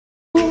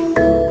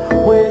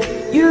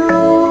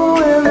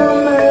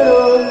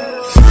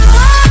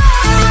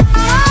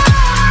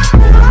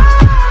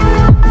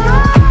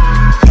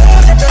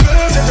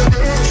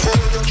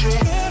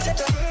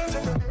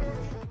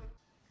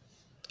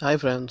Hi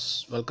friends,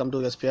 welcome to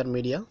SPR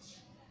Media.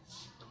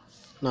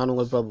 நான்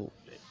உங்கள் பிரபு.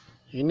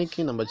 இன்றைக்கி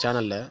நம்ம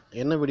சேனலில்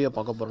என்ன வீடியோ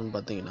பார்க்க போகிறோம்னு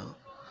பார்த்தீங்கன்னா,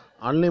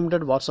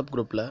 அன்லிமிட்டெட் வாட்ஸ்அப்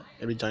குரூப்பில்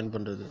எப்படி ஜாயின்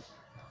பண்ணுறது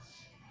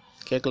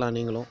கேட்கலாம்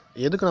நீங்களும்.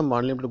 எதுக்கு நம்ம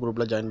அன்லிமிட்டெட்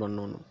குரூப்பில் ஜாயின்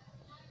பண்ணணும்?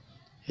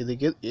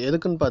 இதுக்கு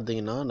எதுக்குன்னு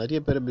பார்த்தீங்கன்னா,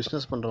 நிறைய பேர்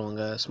பிஸ்னஸ்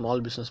பண்ணுறவங்க,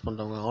 ஸ்மால் பிஸ்னஸ்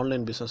பண்ணுறவங்க,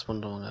 ஆன்லைன் பிஸ்னஸ்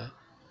பண்ணுறவங்க,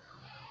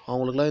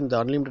 அவங்களுக்குலாம் இந்த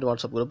அன்லிமிட்டெட்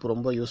வாட்ஸ்அப் குரூப்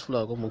ரொம்ப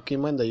யூஸ்ஃபுல்லாக இருக்கும்.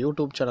 முக்கியமாக இந்த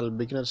யூடியூப் சேனல்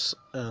பிகினர்ஸ்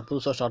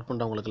புதுசாக ஸ்டார்ட்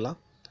பண்ணுறவங்களுக்கெல்லாம்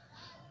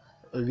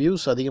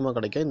வியூஸ் அதிகமாக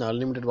கிடைக்க இந்த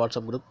அன்லிமிட்டெட்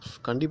வாட்ஸ்அப் குரூப்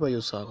கண்டிப்பாக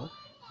யூஸ் ஆகும்.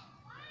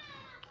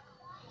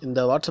 இந்த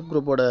வாட்ஸ்அப்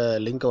குரூப்போட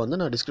லிங்க்கை வந்து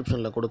நான்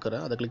டிஸ்கிரிப்ஷனில்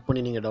கொடுக்குறேன். அதை கிளிக்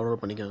பண்ணி நீங்கள்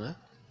டவுன்லோட் பண்ணிக்கோங்க.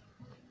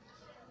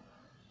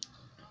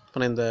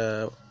 இப்போ நான்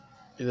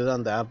இதுதான்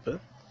அந்த ஆப்பு,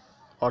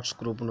 வாட்ஸ்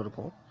குரூப்னு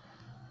இருக்கும்.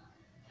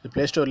 இது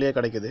ப்ளே ஸ்டோர்லேயே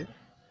கிடைக்குது.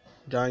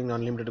 Join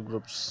unlimited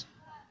groups.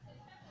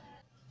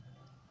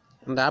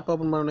 இந்த ஆப்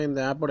ஓப்பன் பண்ணோன்னே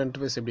இந்த ஆப்போட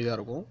இன்டர்ஃபேஸ் எப்படி தான்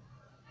இருக்கும்.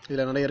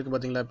 இதில் நிறைய இருக்குது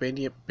பார்த்தீங்களா.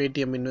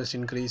 Paytm invest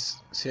increase,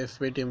 safe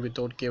Paytm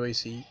without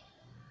KYC,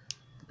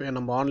 இப்போ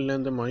நம்ம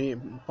ஆன்லைன்லேருந்து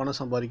பணம்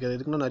சம்பாதிக்கிறது,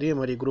 இதுக்குன்னா நிறைய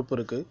மாதிரி குரூப்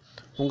இருக்குது.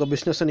 உங்கள்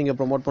பிஸ்னஸை நீங்கள்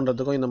ப்ரொமோட்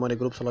பண்ணுறதுக்கும் இந்த மாதிரி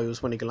குரூப்ஸ் எல்லாம்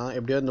யூஸ் பண்ணிக்கலாம்.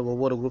 எப்படியோ இந்த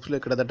ஒவ்வொரு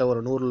குரூப்ஸ்லேயும் கிட்டத்தட்ட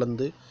ஒரு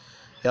 100லேருந்து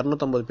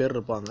 250 பேர்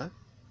இருப்பாங்க.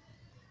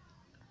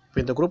 இப்போ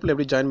இந்த குரூப்பில்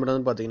எப்படி ஜாயின்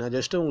பண்ணுறதுன்னு பார்த்தீங்கன்னா,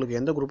 ஜஸ்ட்டு உங்களுக்கு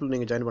எந்த குரூப்பில்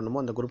நீங்கள் ஜாயின்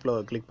பண்ணணுமோ அந்த குரூப்பில்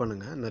கிளிக்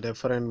பண்ணுங்கள். இந்த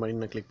ரெஃபரன்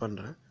பண்ணி நான் கிளிக்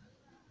பண்ணுறேன்.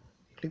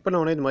 கிளிக்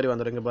பண்ண உடனே இது மாதிரி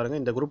வந்துடுங்க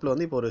பாருங்கள். இந்த குரூப்பில்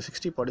வந்து இப்போ ஒரு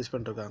 60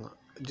 பார்ட்டிசிபெண்ட் இருக்காங்க.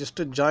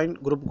 ஜஸ்ட்டு ஜாயின்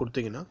குரூப்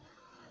கொடுத்தீங்கன்னா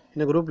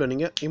இந்த குரூப்பில்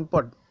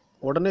நீங்கள்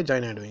உடனே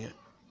ஜாயின் ஆகிடுவீங்க.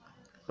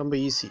 ரொம்ப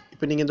ஈஸி.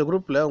 இப்போ நீங்கள் இந்த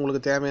குரூப்பில்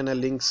உங்களுக்கு தேவையான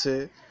லிங்க்ஸு,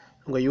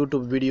 உங்கள்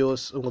யூடியூப்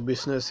வீடியோஸ், உங்கள்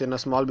பிஸ்னஸ் என்ன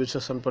ஸ்மால்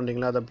பிஸ்னஸ் ரன்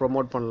பண்ணுறீங்களா அதை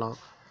ப்ரொமோட் பண்ணலாம்.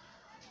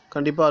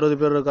 கண்டிப்பாக 60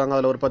 பேர் இருக்காங்க,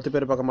 அதில் ஒரு 10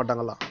 பேர் பார்க்க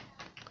மாட்டாங்களா?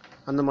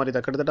 அந்த மாதிரி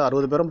தான். கிட்டத்தட்ட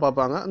 60 பேரும்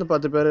பார்ப்பாங்க. அந்த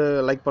 10 பேர்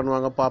லைக்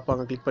பண்ணுவாங்க,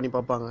 பார்ப்பாங்க, கிளிக் பண்ணி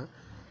பார்ப்பாங்க.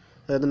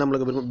 அது வந்து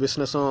நம்மளுக்கு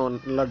பிஸ்னஸும்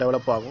நல்லா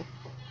டெவலப் ஆகும்.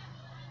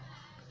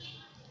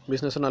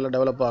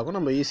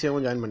 நம்ம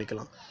ஈஸியாகவும் ஜாயின்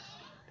பண்ணிக்கலாம்.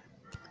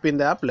 இப்போ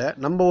இந்த ஆப்பில்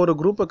நம்ம ஒரு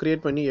குரூப்பை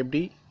க்ரியேட் பண்ணி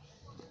எப்படி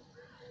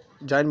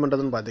ஜாயின்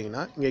பண்ணுறதுன்னு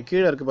பார்த்தீங்கன்னா, இங்கே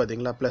கீழே இருக்குது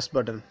பார்த்தீங்களா ப்ளஸ்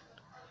பட்டன்.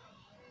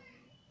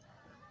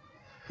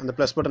 அந்த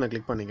ப்ளஸ் பட்டனை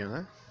கிளிக் பண்ணிக்கோங்க.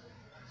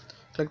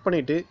 கிளிக்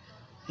பண்ணிவிட்டு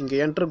இங்கே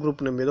என்டர்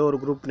குரூப் நேம், ஏதோ ஒரு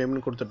குரூப்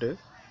நேம்னு கொடுத்துட்டு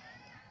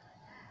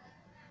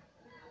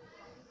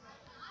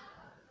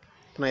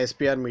நான்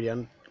எஸ்பிஆர்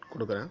மீடியான்னு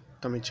கொடுக்குறேன்,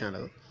 Tamil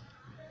channel.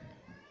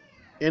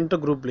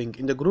 Enter group link.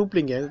 இந்த குரூப்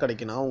லிங்க் எங்கே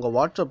கிடைக்குன்னா, உங்கள்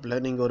வாட்ஸ்அப்பில்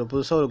நீங்கள் ஒரு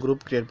புதுசாக ஒரு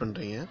குரூப் க்ரியேட்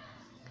பண்ணுறீங்க.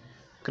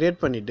 க்ரியேட்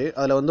பண்ணிவிட்டு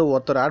அதில் வந்து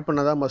ஒருத்தர் ஆட்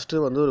பண்ணால் தான்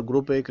ஃபஸ்ட்டு வந்து ஒரு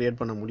குரூப்பை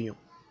க்ரியேட் பண்ண முடியும்.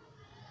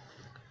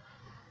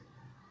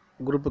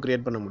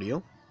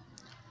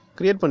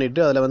 க்ரியேட்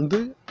பண்ணிவிட்டு அதில் வந்து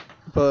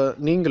இப்போ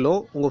நீங்களோ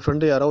உங்கள்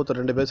ஃப்ரெண்டு யாரோ ஒருத்தர்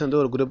 2 பேர் சேர்ந்து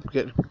ஒரு குரூப்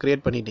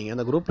க்ரியேட் பண்ணிட்டீங்க.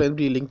 அந்த குரூப்பில்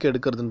எப்படி லிங்க்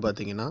எடுக்கிறதுன்னு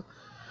பார்த்தீங்கன்னா,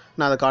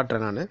 நான் அதை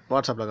காட்டுறேன். நான்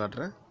வாட்ஸ்அப்பில்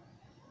காட்டுறேன்.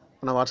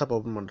 நான் வாட்ஸ்அப்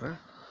ஓப்பன் பண்ணுறேன்.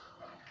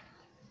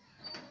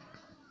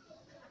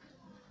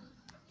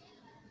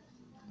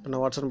 இப்போ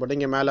நான் வாட்ஸ்அப் போட்டு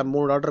இங்கே மேலே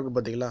 3 டாட் இருக்குது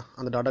பார்த்தீங்களா,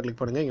 அந்த டாட்டா கிளிக்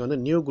பண்ணுங்கள். இங்கே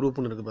வந்து நியூ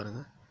குரூப்னு இருக்குது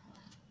பாருங்கள்.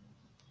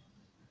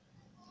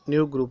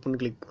 நியூ குரூப்னு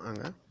கிளிக்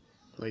பண்ணுங்க.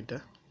 ரைட்டு,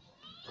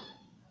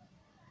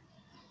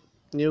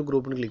 நியூ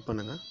குரூப்னு கிளிக்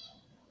பண்ணுங்கள்.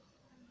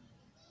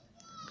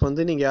 இப்போ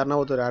வந்து நீங்கள் யாருனா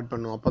ஒருத்தர் ஆட்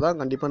பண்ணணும். அப்போ தான்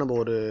கண்டிப்பாக நம்ம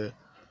ஒரு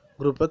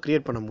குரூப்பை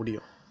க்ரியேட் பண்ண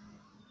முடியும்.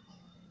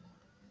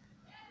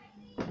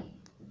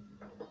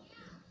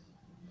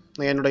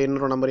 நான்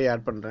இன்னொரு நம்பரையும்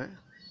ஆட் பண்ணுறேன்.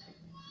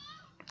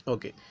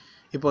 ஓகே,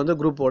 இப்போ வந்து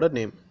குரூப்போட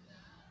name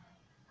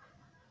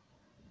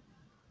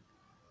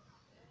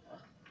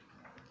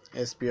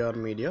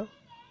SPR media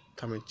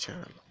Tamil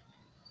channel.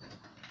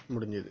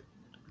 முடிஞ்சது.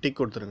 டிக்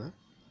கொடுத்துருங்க.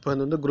 இப்போ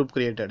வந்து குரூப்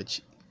க்ரியேட்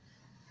ஆகிடுச்சு.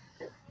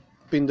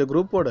 இப்போ இந்த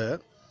குரூப்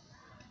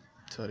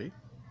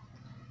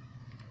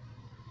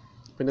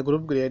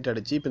க்ரியேட்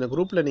ஆகிடுச்சு. இப்போ இந்த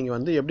குரூப்பில் நீங்கள்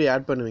வந்து எப்படி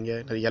ஆட் பண்ணுவீங்க?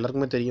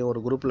 எல்லாருக்குமே தெரியும், ஒரு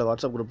குரூப்பில்,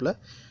 வாட்ஸ்அப் குரூப்பில்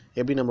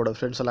எப்படி நம்மளோட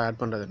ஃப்ரெண்ட்ஸ் எல்லாம் ஆட்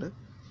பண்ணுறதுன்னு.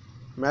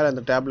 மேலே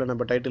அந்த டேப்பில்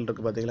நம்ம டைட்டில்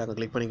இருக்குது பார்த்தீங்களா, அங்கே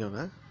கிளிக்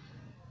பண்ணிக்கோங்க.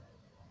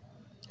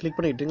 கிளிக்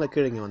பண்ணிக்கிட்டிங்களா,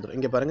 கீழே இங்கே வந்துடும்.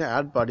 இங்கே பாருங்கள்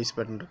ஆட்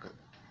பார்ட்டிசிபேட்னு இருக்குது.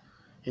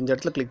 இந்த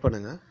இடத்துல கிளிக்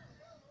பண்ணுங்கள்.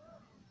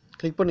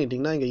 கிளிக்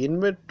பண்ணிட்டிங்கன்னா இங்கே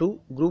invite to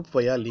group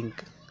via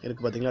link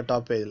இருக்குது பார்த்தீங்களா,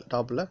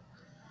 டாப்பில்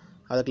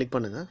அதை கிளிக்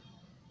பண்ணுங்கள்.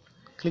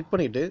 கிளிக்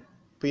பண்ணிவிட்டு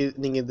இப்போ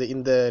நீங்கள்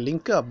இந்த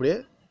லிங்க்கை அப்படியே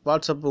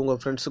வாட்ஸ்அப் உங்கள்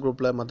ஃப்ரெண்ட்ஸ்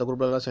குரூப்பில், மற்ற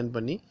குரூப்லலாம் சென்ட்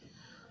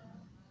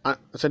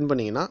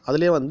பண்ணிங்கன்னா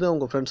அதுலேயே வந்து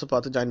அவங்க ஃப்ரெண்ட்ஸை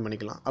பார்த்து ஜாயின்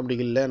பண்ணிக்கலாம். அப்படி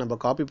இல்லை நம்ம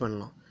காப்பி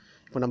பண்ணலாம்.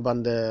 இப்போ நம்ம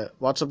அந்த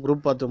வாட்ஸ்அப்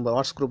குரூப்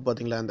வாட்ஸ் குரூப்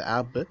பார்த்தீங்களா,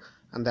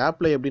 அந்த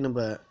ஆப்பில் எப்படி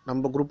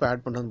நம்ம குரூப்பை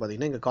ஆட் பண்ணுறதுன்னு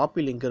பார்த்தீங்கன்னா, இங்கே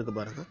காப்பி லிங்க் இருக்குது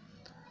பாருங்கள்,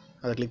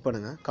 அதை கிளிக்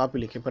பண்ணுங்கள். காப்பி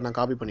லிங்க் இப்போ நான்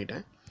காப்பி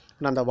பண்ணிட்டேன்.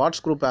 நான் அந்த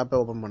வாட்ஸ் குரூப் ஆப்பை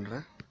ஓப்பன்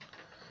பண்ணுறேன்.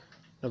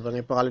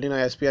 இப்போ ஆல்ரெடி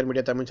நான் எஸ்பிஆர்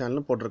மீடியா தமிழ்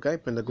சேனல்னு போட்டிருக்கேன்.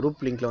 இப்போ இந்த குரூப்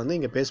லிங்க்கில் வந்து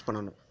இங்கே பேஸ்ட்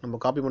பண்ணணும். நம்ம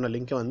காப்பி பண்ண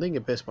லிங்க்கை வந்து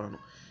இங்கே பேஸ்ட்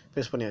பண்ணணும்.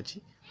 பேஸ்ட் பண்ணியாச்சு.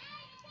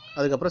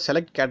 அதுக்கப்புறம்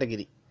செலக்ட்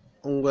கேட்டகிரி.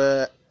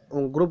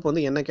 உங்கள் குரூப்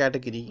வந்து என்ன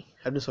கேட்டகிரி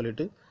அப்படின்னு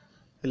சொல்லிவிட்டு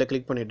இதில்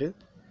கிளிக் பண்ணிவிட்டு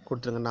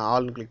கொடுத்துருங்க. நான்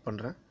ஆல்னு கிளிக்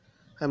பண்ணுறேன்.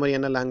 அது மாதிரி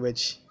என்ன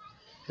லாங்குவேஜ்,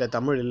 இல்லை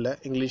தமிழ் இல்லை,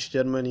 இங்கிலீஷ்,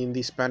 ஜெர்மன்,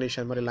 ஹிந்தி, ஸ்பானிஷ்,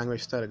 அது மாதிரி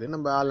லாங்குவேஜ் தான் இருக்குது.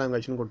 நம்ம ஆல்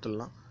லாங்குவேஜ்னு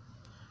கொடுத்துடலாம்.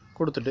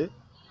 கொடுத்துட்டு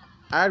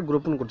ஆட்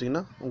குரூப்னு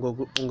கொடுத்திங்கன்னா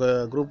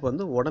உங்கள் குரூப்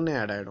வந்து உடனே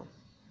ஆட் ஆகிடும்.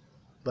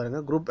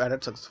 பாருங்கள், குரூப்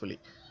ஆடட் சக்ஸஸ்ஃபுல்லி.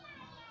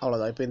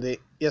 அவ்வளோதான். இப்போ இந்த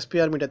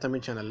எஸ்பிஆர் மீடியா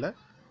தமிழ் சேனலில்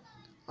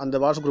அந்த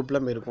வாட்ஸ்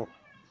குரூப்பில் இருக்கும்.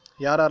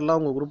 யாரெல்லாம்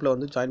உங்கள் குரூப்பில்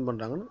வந்து ஜாயின்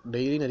பண்ணுறாங்கன்னு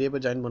டெய்லி நிறைய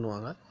பேர் ஜாயின்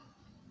பண்ணுவாங்க.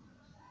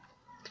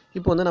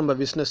 இப்போ வந்து நம்ம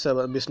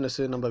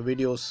பிஸ்னஸ்ஸு நம்ம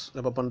வீடியோஸ்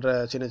நம்ம பண்ணுற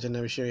சின்ன சின்ன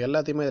விஷயம்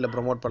எல்லாத்தையுமே இதில்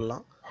ப்ரமோட்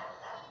பண்ணலாம்.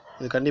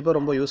 இது கண்டிப்பாக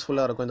ரொம்ப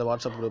யூஸ்ஃபுல்லாக இருக்கும் இந்த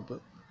வாட்ஸ்அப் குரூப்பு.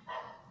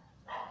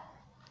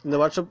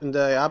 இந்த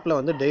ஆப்பில்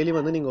வந்து டெய்லி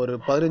வந்து நீங்கள் ஒரு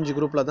 15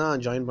 குரூப்பில்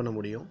தான் ஜாயின் பண்ண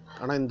முடியும்.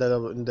 ஆனால்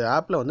இந்த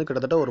ஆப்பில் வந்து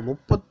கிட்டத்தட்ட ஒரு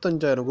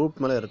 35,000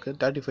 குரூப் மேலே இருக்குது.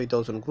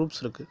 35,000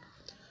 குரூப்ஸ் இருக்குது.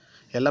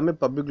 எல்லாமே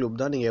பப்ளிக் குரூப்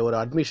தான். நீங்கள் ஒரு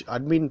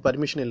அட்மின்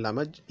பர்மிஷன்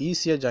இல்லாமல்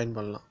ஈஸியாக ஜாயின்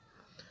பண்ணலாம்.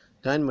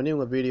 ஜாயின் பண்ணி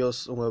உங்கள்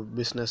வீடியோஸ், உங்கள்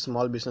பிஸ்னஸ்,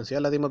 ஸ்மால் பிஸ்னஸ்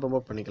எல்லாத்தையுமே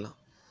ப்ரமோட் பண்ணிக்கலாம்.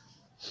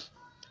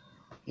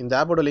 இந்த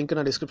ஆப்போட லிங்க்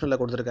நான் டிஸ்கிரிப்ஷனில்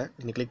கொடுத்துருக்கேன்.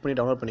 நீங்கள் கிளிக் பண்ணி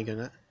டவுன்லோட்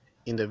பண்ணிக்கோங்க.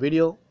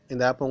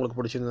 இந்த ஆப் உங்களுக்கு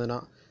பிடிச்சிருந்ததுன்னா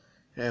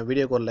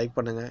வீடியோக்கு ஒரு லைக்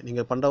பண்ணுங்கள்.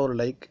 நீங்கள் பண்ணுற ஒரு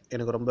லைக்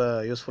எனக்கு ரொம்ப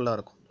யூஸ்ஃபுல்லாக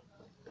இருக்கும்.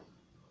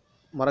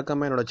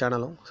 மறக்காமல் என்னோடய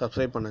சேனலும்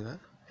சப்ஸ்கிரைப் பண்ணுங்கள்.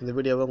 இந்த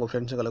வீடியோவை உங்கள்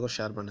ஃப்ரெண்ட்ஸுங்களுக்கும்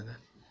ஷேர் பண்ணுங்கள்.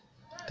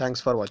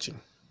 தேங்க்ஸ் ஃபார் வாட்சிங்.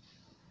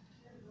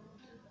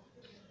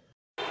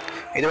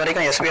 இது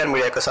வரைக்கும் எஸ்பிஆர்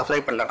மீடியாவுக்கு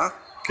சப்ஸ்கிரைப் பண்ணலன்னா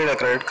கீழே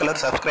இருக்கிற ரெட்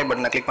கலர் சப்ஸ்கிரைப்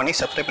பட்டனை கிளிக் பண்ணி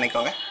சப்ஸ்கிரைப்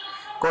பண்ணிக்கோங்க.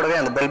 கூடவே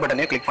அந்த பெல்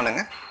பட்டனையும் கிளிக்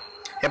பண்ணுங்கள்.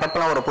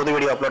 எப்பப்போலாம் ஒரு புது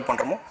வீடியோ அப்லோட்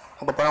பண்ணுறோமோ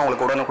அப்பப்போலாம்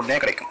உங்களுக்கு உடனுக்குடனே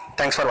கிடைக்கும்.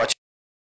 தேங்க்ஸ் ஃபார் வாட்சிங்.